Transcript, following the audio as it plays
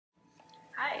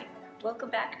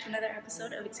Welcome back to another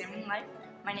episode of Examining Life.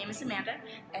 My name is Amanda,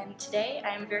 and today I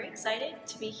am very excited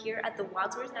to be here at the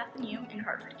Wadsworth Atheneum in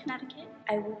Hartford, Connecticut.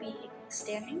 I will be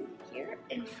standing here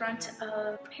in front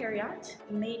of Harriot,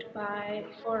 made by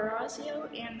Orazio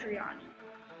Andriani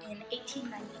in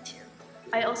 1892.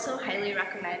 I also highly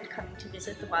recommend coming to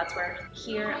visit the Wadsworth.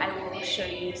 Here I will show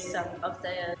you some of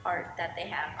the art that they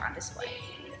have on display.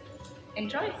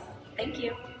 Enjoy! Thank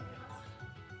you!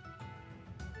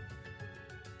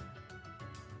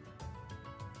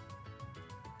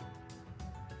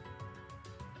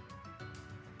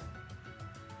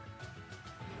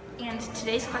 And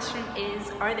today's question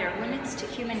is, are there limits to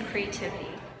human creativity?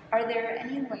 Are there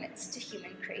any limits to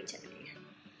human creativity?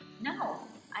 No,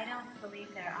 I don't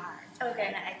believe there are. Okay.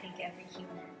 And I think every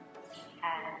human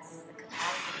has the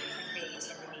capacity for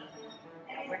creativity.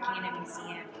 Working in a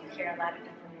museum, you hear a lot of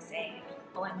people who say,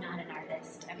 oh, I'm not an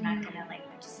artist. I'm not going to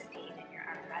participate in your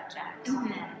art project.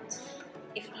 And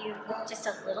if you give just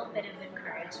a little bit of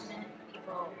encouragement,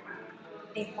 people,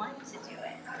 they want to do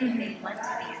it. They want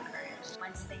to be encouraged.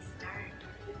 Once they start,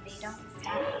 they don't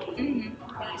stop. We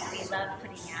love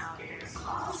putting out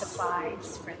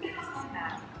supplies for these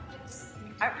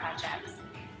art projects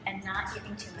and not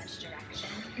giving too much direction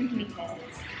because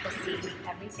people see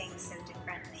everything so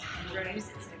differently and use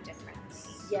it so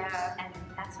differently. Yeah. And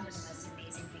that's one of the most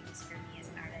amazing things for me as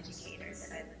an art educator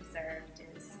that I've observed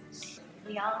is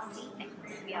we all see things.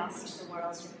 We all see the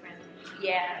world differently.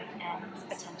 Yeah. And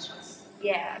potential.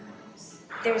 Yeah.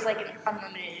 There's like an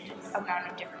unlimited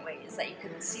amount of different ways that you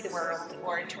can see the world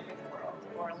or interpret the world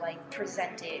or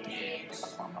present it in a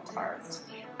form of art.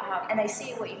 And I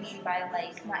see what you mean by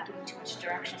not giving too much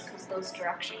direction, because those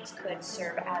directions could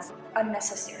serve as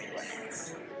unnecessary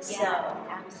limits. Yeah, so,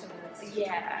 absolutely.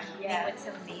 Yeah. And what's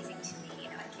so amazing to me,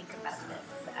 I think about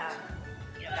this,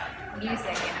 about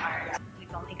music and art.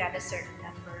 We've only got a certain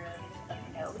number of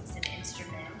notes and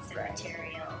instruments and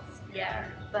materials. Yeah.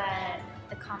 But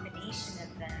the combination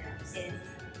of them is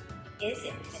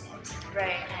infinite.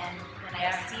 Right. And when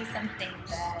I see something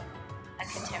that a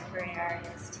contemporary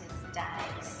artist has done,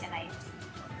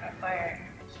 or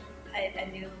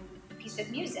a new piece of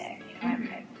music, I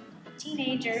have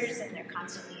teenagers and they're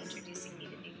constantly introducing me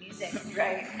to new music.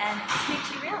 Right. And it just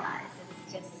makes you realize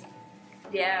it's just,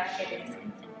 it is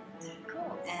infinite.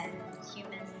 Cool. And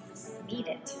humans need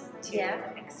it to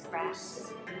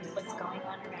express what's going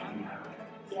on around them.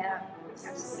 Yeah.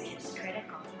 Absolutely. It's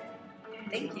critical.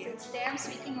 Thank you. Today I'm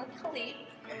speaking with Khalid.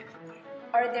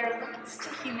 Are there limits to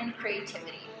human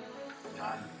creativity?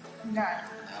 None.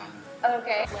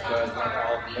 Okay. Because not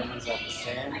all humans are the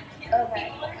same.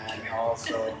 Okay. And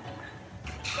also,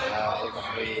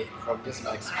 if we, from this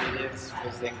experience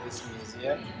visiting this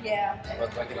museum, we're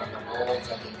talking on the walls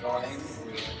and the drawings,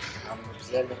 I'm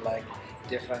observing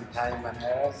different time and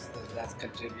eras that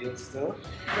contributes to,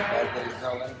 but there is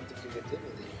no limit to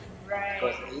creativity. Right.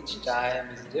 Because each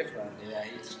time is different,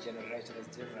 each generation is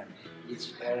different,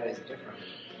 each era is different.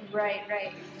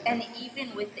 Right. And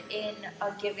even within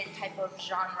a given type of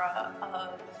genre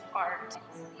of art,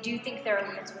 do you think there are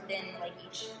limits within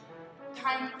each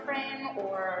time frame,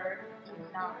 or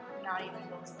not even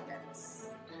those limits?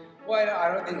 Well,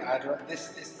 I don't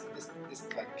this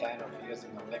kind of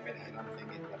using a limit, I don't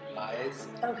think it applies.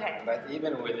 Okay. But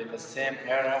even within the same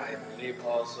era, I believe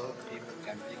also people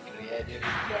can be creative.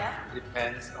 Yeah.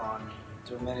 Depends on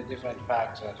too many different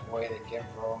factors, where they came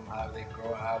from, how they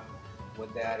grow up,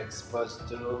 what they are exposed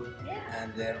to,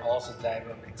 and their also type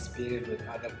of experience with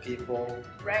other people.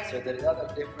 Right. So there is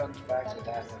other different factors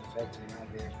that affect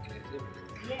their creativity.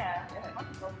 Yeah.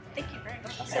 Wonderful. Thank you very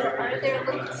much. So, are there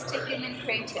limits to human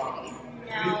creativity?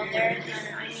 No, there's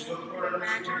none. I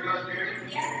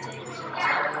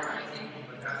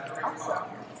Awesome.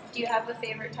 Do you have a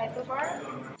favorite type of art?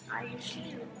 I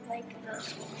usually like the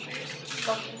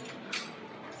sculptures.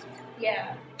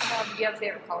 Yeah. Do you have a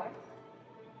favorite color?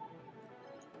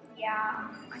 Yeah,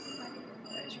 I think my favorite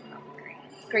color is probably green.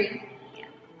 Green. Yeah.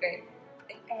 Great.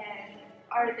 And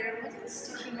are there limits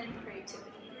to human creativity?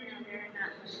 No, there are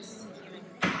not limits to human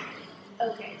creativity.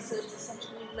 Okay, so it's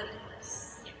essentially limitless.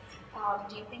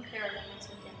 Do you think there are limits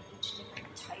within each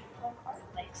different type of art,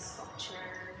 like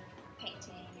sculpture,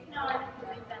 painting? No, I don't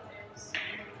believe that there's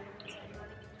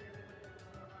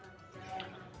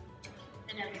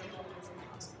inevitable is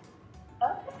impossible.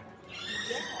 Okay.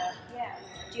 Yeah.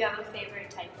 Do you have a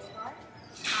favorite type of art?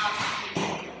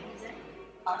 Music.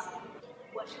 Awesome.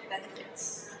 What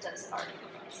benefits does art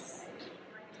provide society?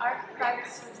 Art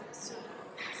provides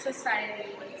society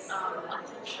with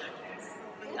culture.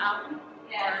 Without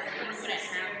art, we wouldn't have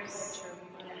culture.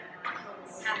 We wouldn't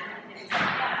have things like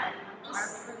that.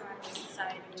 Art provides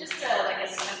society just a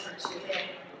step or two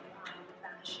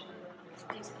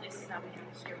have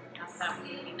him here with us. That would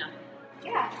be enough.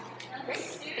 Yeah, great.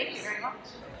 Thank you very much.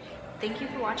 Thank you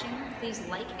for watching. Please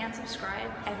like and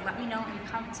subscribe, and let me know in the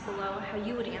comments below how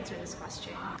you would answer this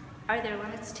question. Are there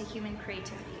limits to human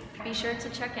creativity? Be sure to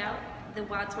check out the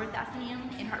Wadsworth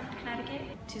Atheneum in Hartford, Connecticut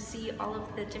to see all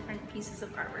of the different pieces of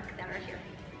artwork that are here.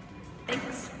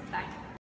 Thanks. Bye.